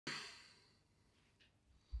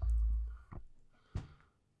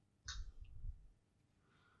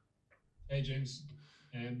Hey James,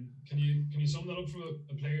 can you sum that up from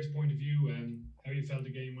a player's point of view? How you felt the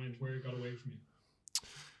game went, where it got away from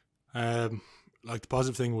you? Like the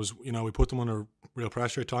positive thing was, we put them under real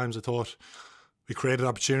pressure at times. I thought we created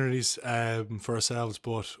opportunities for ourselves,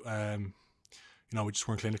 but we just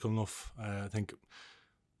weren't clinical enough. I think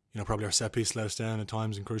probably our set piece let us down at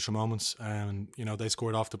times in crucial moments, and they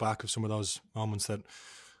scored off the back of some of those moments that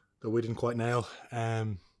we didn't quite nail.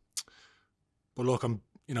 But look, I'm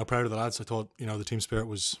proud of the lads. I thought the team spirit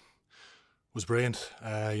was brilliant.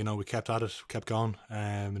 We kept at it, kept going,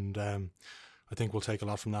 and I think we'll take a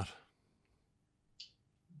lot from that.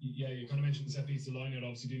 Yeah, you kind of mentioned the set piece. The line out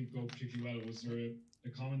obviously didn't go particularly well. Was there a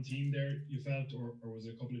common theme there you felt, or was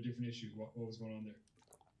it a couple of different issues? What was going on there?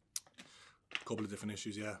 A couple of different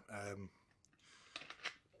issues, yeah.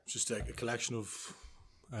 Just a collection of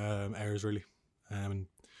errors, really. And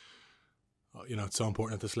it's so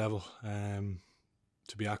important at this level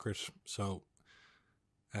to be accurate. So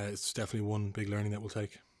it's definitely one big learning that we'll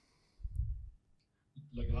take.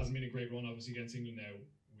 Like, it hasn't been a great run, obviously, against England now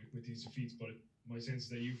with these defeats, but my sense is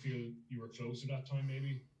that you feel you were closer that time,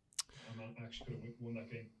 maybe, and actually could have won that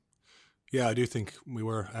game. Yeah, I do think we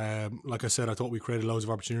were. Like I said, I thought we created loads of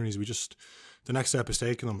opportunities. The next step is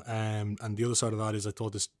taking them. And the other side of that is I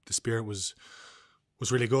thought the spirit was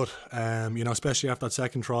really good. Especially after that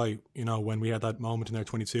second try, when we had that moment in their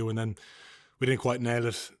 22 and then we didn't quite nail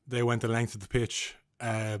it. They went the length of the pitch.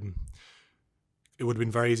 It would have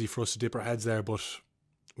been very easy for us to dip our heads there, but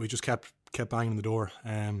we just kept banging the door.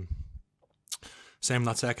 Same in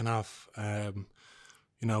that second half.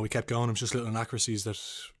 We kept going. It was just little inaccuracies that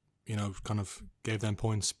kind of gave them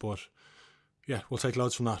points. But yeah, we'll take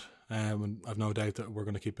loads from that. And I've no doubt that we're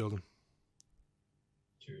going to keep building.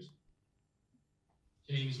 Cheers.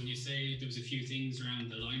 James, when you say there was a few things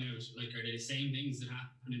around the line-out, like, are they the same things that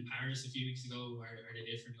happened in Paris a few weeks ago, or are they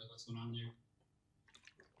different? Like, what's going on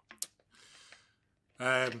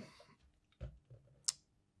there?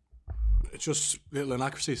 It's just little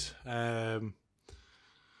inaccuracies.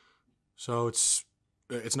 So it's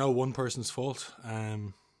no one person's fault.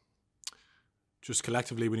 Just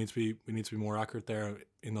collectively, we need to be more accurate there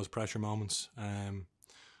in those pressure moments.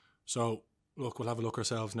 So look, we'll have a look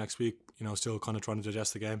ourselves next week. Still kind of trying to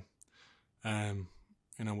digest the game.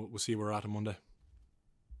 We'll see where we're at on Monday.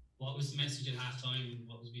 What was the message at halftime?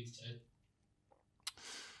 What was being said?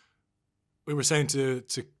 We were saying to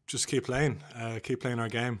just keep playing our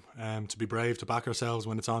game, to be brave, to back ourselves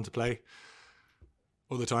when it's on to play.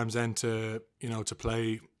 Other times then to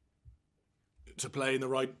play in the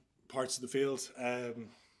right parts of the field.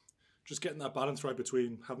 Just getting that balance right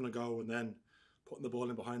between having a go and then putting the ball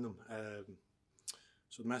in behind them.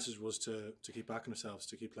 So the message was to keep backing ourselves,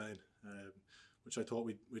 to keep playing, which I thought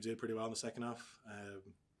we did pretty well in the second half.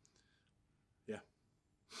 Yeah.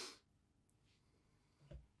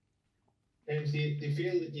 James, do you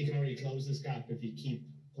feel that you can only close this gap if you keep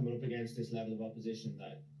coming up against this level of opposition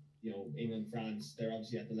that, England, France, they're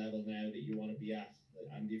obviously at the level now that you want to be at?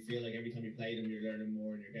 And do you feel like every time you play them, you're learning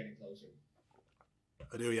more and you're getting closer?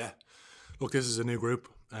 I do, yeah. Look, this is a new group,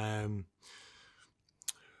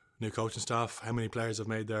 new coaching staff. How many players have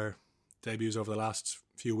made their debuts over the last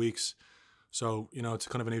few weeks? So, it's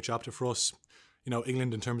kind of a new chapter for us.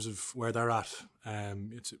 England, in terms of where they're at,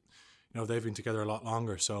 it's they've been together a lot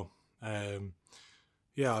longer. So, I've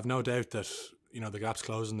no doubt that the gap's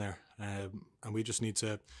closing there, and we just need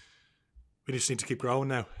to keep growing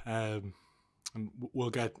now. And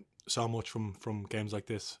we'll get so much from games like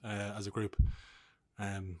this as a group.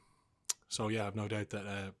 I have no doubt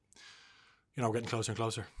that we're getting closer and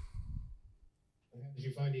closer. How did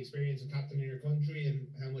you find the experience of captaining your country, and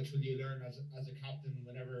how much will you learn as a captain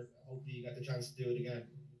whenever hopefully you get the chance to do it again?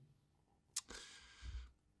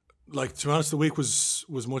 Like, to be honest, the week was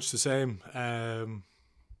much the same.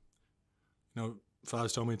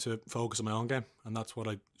 Faz told me to focus on my own game, and that's what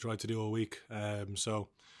I tried to do all week. It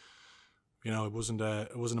wasn't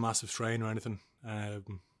a massive strain or anything.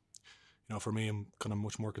 For me, I'm kind of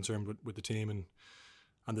much more concerned with the team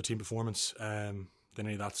and the team performance than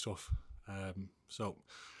any of that stuff. So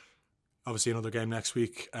obviously another game next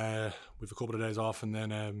week. We've a couple of days off, and then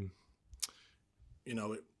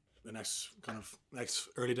the next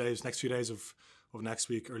few days of next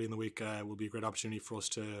week, early in the week, will be a great opportunity for us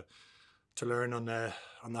to learn on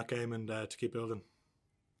that game and to keep building.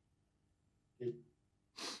 Okay,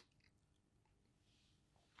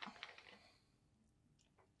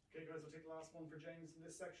 guys, we'll take the last one for James in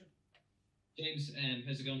this section. James,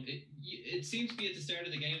 how's it going? It seemed to be at the start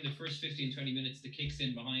of the game, the first 15-20 minutes, the kicks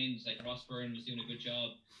in behind, like Ross Byrne was doing a good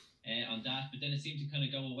job on that, but then it seemed to kind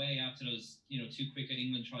of go away after those, two quick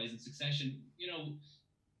England tries in succession.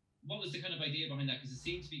 what was the kind of idea behind that? Because it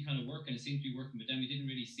seemed to be kind of working, it seemed to be working, but then we didn't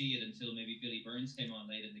really see it until maybe Billy Burns came on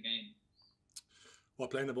late in the game. What,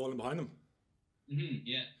 playing the ball in behind them?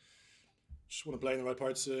 Yeah. Just want to play in the right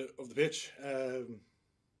parts of the pitch. You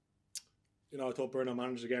know, I thought Bruno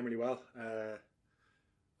managed the game really well.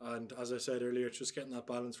 And as I said earlier, it's just getting that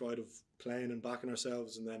balance right of playing and backing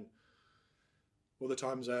ourselves, and then other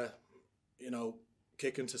times, you know,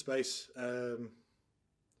 kicking to space.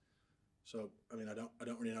 So I mean, I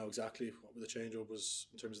don't really know exactly what the change-up was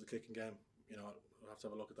in terms of the kicking game. You know, I'll have to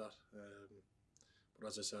have a look at that. But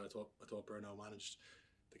as I said, I thought Bruno managed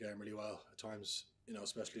the game really well at times. You know,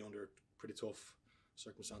 especially under pretty tough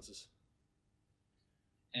circumstances.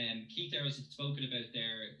 Keith there was spoken about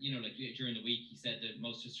there, you know, like during the week, he said the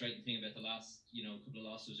most frustrating thing about the last, you know, couple of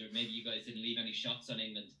losses, or maybe you guys didn't leave any shots on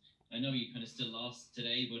England. I know you kind of still lost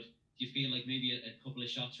today, but do you feel like maybe a couple of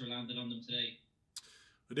shots were landed on them today?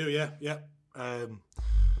 I do, yeah.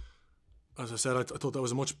 As I said, I thought that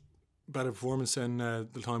was a much better performance than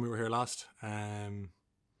the time we were here last. You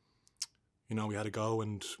know, we had a go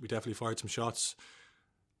and we definitely fired some shots.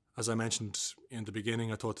 As I mentioned in the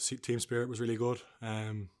beginning, I thought the team spirit was really good.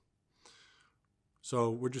 So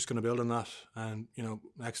we're just going to build on that, and you know,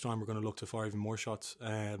 next time we're going to look to fire even more shots.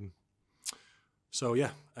 So yeah,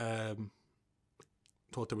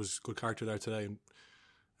 thought there was good character there today,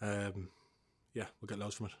 and yeah, we'll get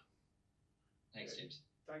loads from it. Thanks, James.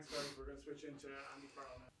 Thanks, guys. We're going to switch into Andy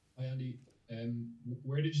Farrell now. Hi, Andy.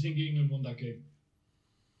 Where did you think England won that game?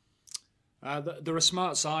 They're a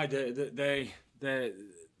smart side.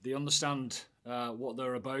 They understand what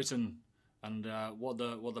they're about and what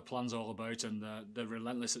the plan's all about, and they're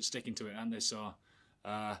relentless at sticking to it, aren't they? So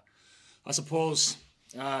I suppose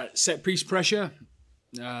set piece pressure,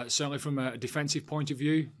 certainly from a defensive point of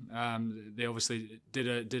view, they obviously did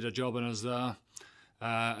a job on us there.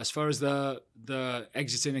 As far as the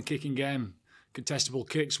exiting and kicking game, contestable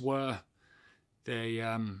kicks where they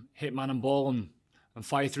hit man and ball and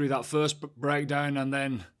fire through that first breakdown, and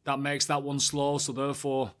then that makes that one slow. So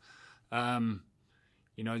therefore,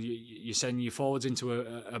 you know, you're sending your forwards into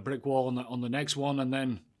a brick wall on the next one, and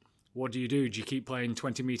then what do? Do you keep playing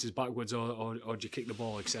 20 metres backwards, or do you kick the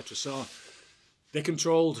ball, etc.? So they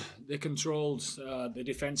controlled the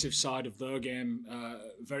defensive side of their game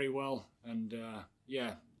very well, and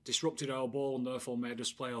yeah, disrupted our ball and therefore made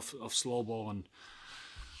us play off slow ball, and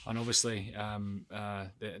obviously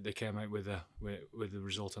they came out with the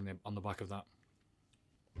result on the back of that.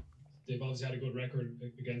 They've obviously had a good record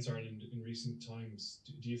against Ireland in recent times.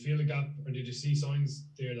 Do you feel the gap, or did you see signs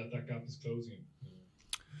there that gap is closing?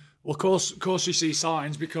 Well, of course you see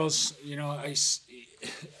signs, because you know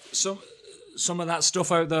some of that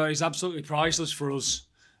stuff out there is absolutely priceless for us.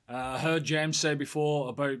 I heard James say before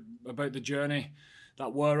about the journey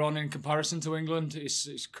that we're on in comparison to England.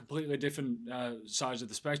 It's completely different sides of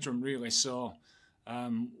the spectrum, really. So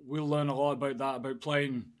we'll learn a lot about that, about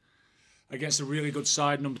playing against a really good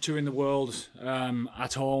side, number 2 in the world,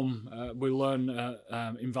 at home. We'll learn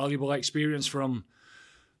invaluable experience from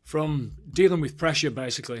dealing with pressure,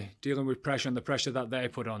 basically, dealing with pressure and the pressure that they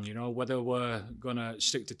put on, you know, whether we're going to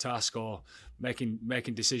stick to task or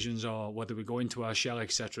making decisions, or whether we go into our shell,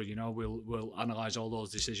 etc. You know, we'll analyse all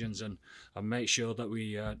those decisions and make sure that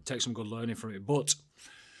we take some good learning from it. But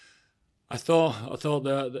I thought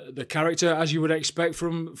the character, as you would expect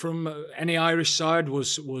from any Irish side,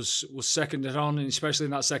 was seconded on, especially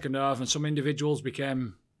in that second half, and some individuals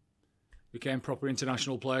became proper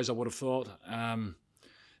international players, I would have thought.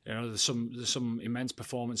 You know, there's some immense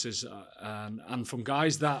performances, and from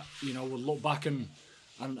guys that, you know, will look back and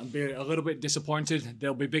be a little bit disappointed.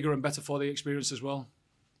 They'll be bigger and better for the experience as well.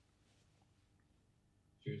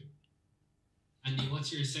 Cheers. Andy,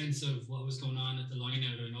 what's your sense of what was going on at the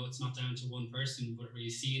line-out? I know it's not down to one person, but were you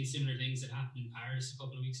seeing similar things that happened in Paris a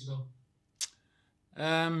couple of weeks ago?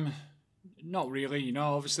 Not really. You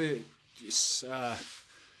know, obviously, it's,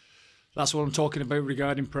 that's what I'm talking about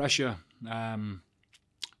regarding pressure.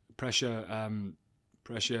 Pressure.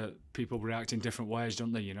 People react in different ways,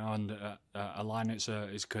 don't they? You know, and a line-out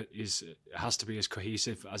has to be as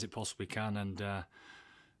cohesive as it possibly can, and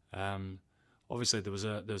obviously there was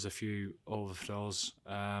a few overthrows,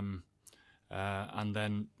 and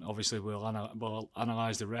then obviously we'll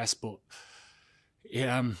analyse the rest. But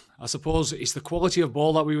yeah, I suppose it's the quality of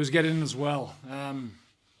ball that we was getting as well.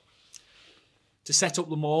 To set up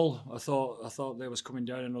the maul, I thought they was coming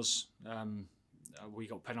down on us. We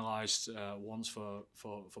got penalised once for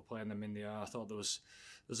playing them in the air. I thought there's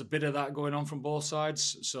a bit of that going on from both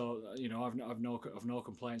sides. So you know, I've no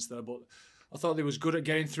complaints there. But I thought they was good at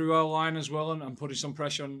getting through our line as well and putting some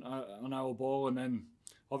pressure on our ball. And then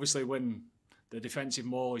obviously when the defensive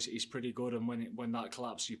maul is pretty good, and when that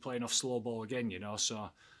collapses, you're playing off slow ball again, you know. So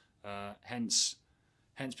hence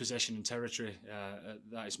possession and territory,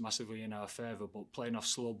 that is massively in our favour. But playing off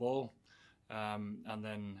slow ball, and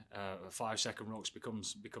then 5-second rucks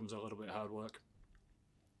becomes a little bit hard work.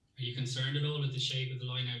 Are you concerned at all with the shape of the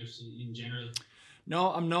line out in general?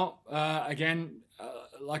 No, I'm not. Again,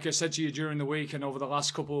 like I said to you during the week and over the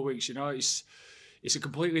last couple of weeks, you know, it's a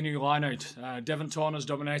completely new line-out. Devon Torner's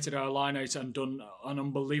dominated our line-out and done an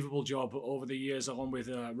unbelievable job over the years, along with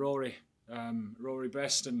Rory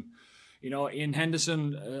Best. And, you know, Ian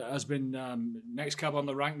Henderson has been next cab on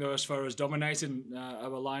the rank there as far as dominating our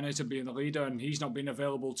line-out and being the leader, and he's not been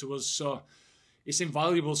available to us. So it's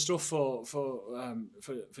invaluable stuff for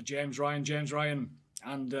James Ryan. James Ryan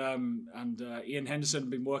and Ian Henderson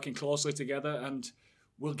have been working closely together, and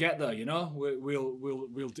we'll get there. You know,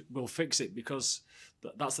 we'll fix it, because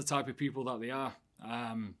that's the type of people that they are.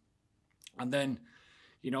 And then,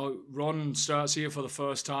 you know, Ron starts here for the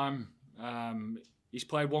first time. He's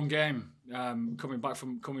played one game, coming back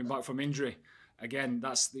from injury. Again,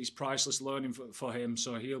 that's priceless learning for him.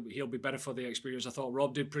 So he'll be better for the experience. I thought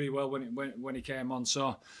Rob did pretty well when he came on.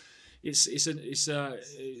 So it's a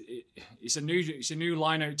new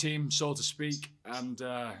line-out team, so to speak. And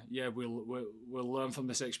yeah, we'll learn from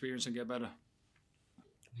this experience and get better.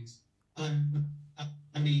 Thanks.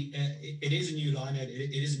 Andy, it is a new line-out.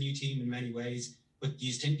 It is a new team in many ways. But do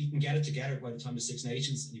you think you can get it together by the time of Six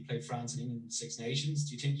Nations, and you play France and England in Six Nations?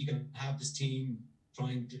 Do you think you can have this team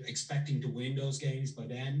expecting to win those games by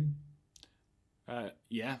then?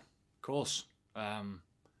 Yeah, of course.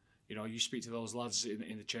 You know, you speak to those lads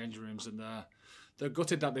in the changing rooms, and they're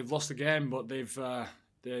gutted that they've lost the game, but they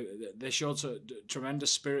showed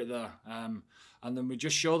tremendous spirit there. And then we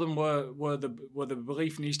just show them where the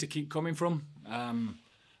belief needs to keep coming from,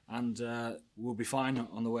 and we'll be fine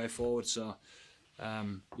on the way forward. So.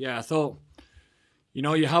 Yeah, I thought, you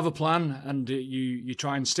know, you have a plan and you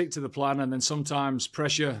try and stick to the plan, and then sometimes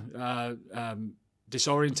pressure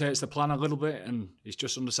disorientates the plan a little bit, and it's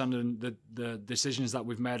just understanding the decisions that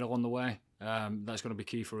we've made along the way. That's going to be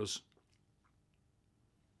key for us.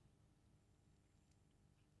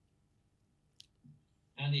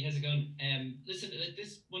 Andy, how's it going? Listen,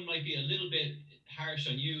 this one might be a little bit harsh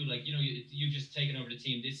on you. Like, you know, you've just taken over the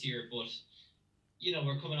team this year, but you know,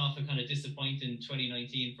 we're coming off a kind of disappointing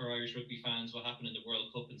 2019 for Irish rugby fans, what happened in the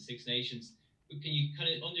World Cup and Six Nations. But can you kind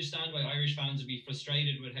of understand why Irish fans would be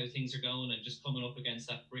frustrated with how things are going and just coming up against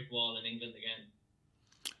that brick wall in England again?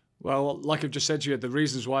 Well, like I've just said to you, the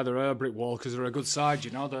reasons why they're a brick wall, because they're a good side,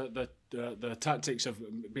 you know, the tactics of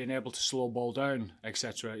being able to slow ball down,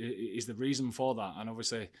 etc., is the reason for that. And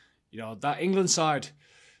obviously, you know, that England side,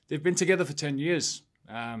 they've been together for 10 years.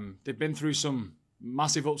 They've been through some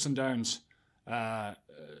massive ups and downs. And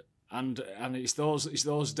it's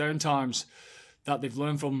those down times that they've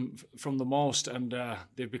learned from the most, and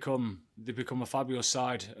they've become a fabulous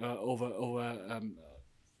side over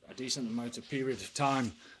a decent amount of period of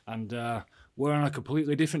time, and we're on a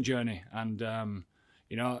completely different journey. And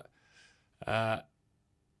you know, I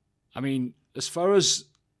mean, as far as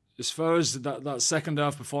that second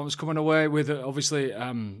half performance, coming away with obviously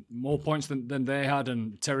more points than they had,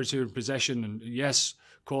 and territory and possession, and yes,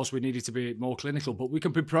 of course, we needed to be more clinical, but we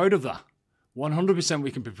can be proud of that. 100%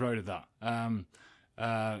 we can be proud of that.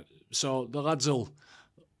 So the lads will,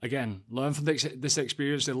 again, learn from this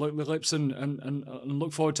experience. They'll look the lips and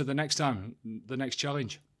look forward to the next time, the next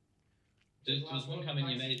challenge. There was one comment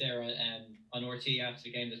you made there on RT after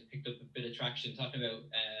the game that picked up a bit of traction, talking about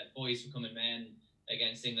boys becoming men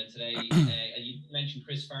against England today. And you mentioned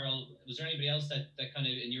Chris Farrell. Was there anybody else that kind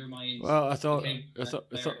of, in your mind? Well, I thought.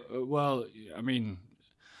 Well, I mean,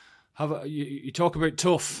 you talk about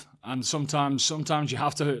tough, and sometimes you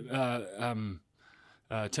have to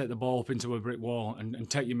take the ball up into a brick wall and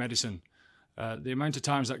take your medicine. The amount of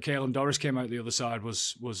times that Caelan Doris came out the other side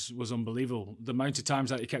was unbelievable. The amount of times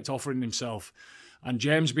that he kept offering himself, and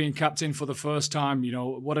James being captain for the first time, you know,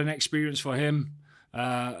 what an experience for him.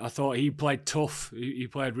 I thought he played tough. He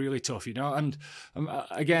played really tough, you know. And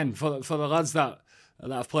again, for the lads that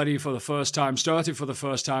have played here for the first time, started for the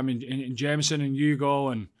first time in Jameson and Hugo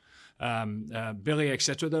and Billy,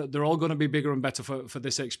 etc., they're all going to be bigger and better for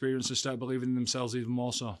this experience and start believing in themselves even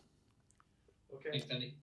more so. Okay. Thanks, Danny.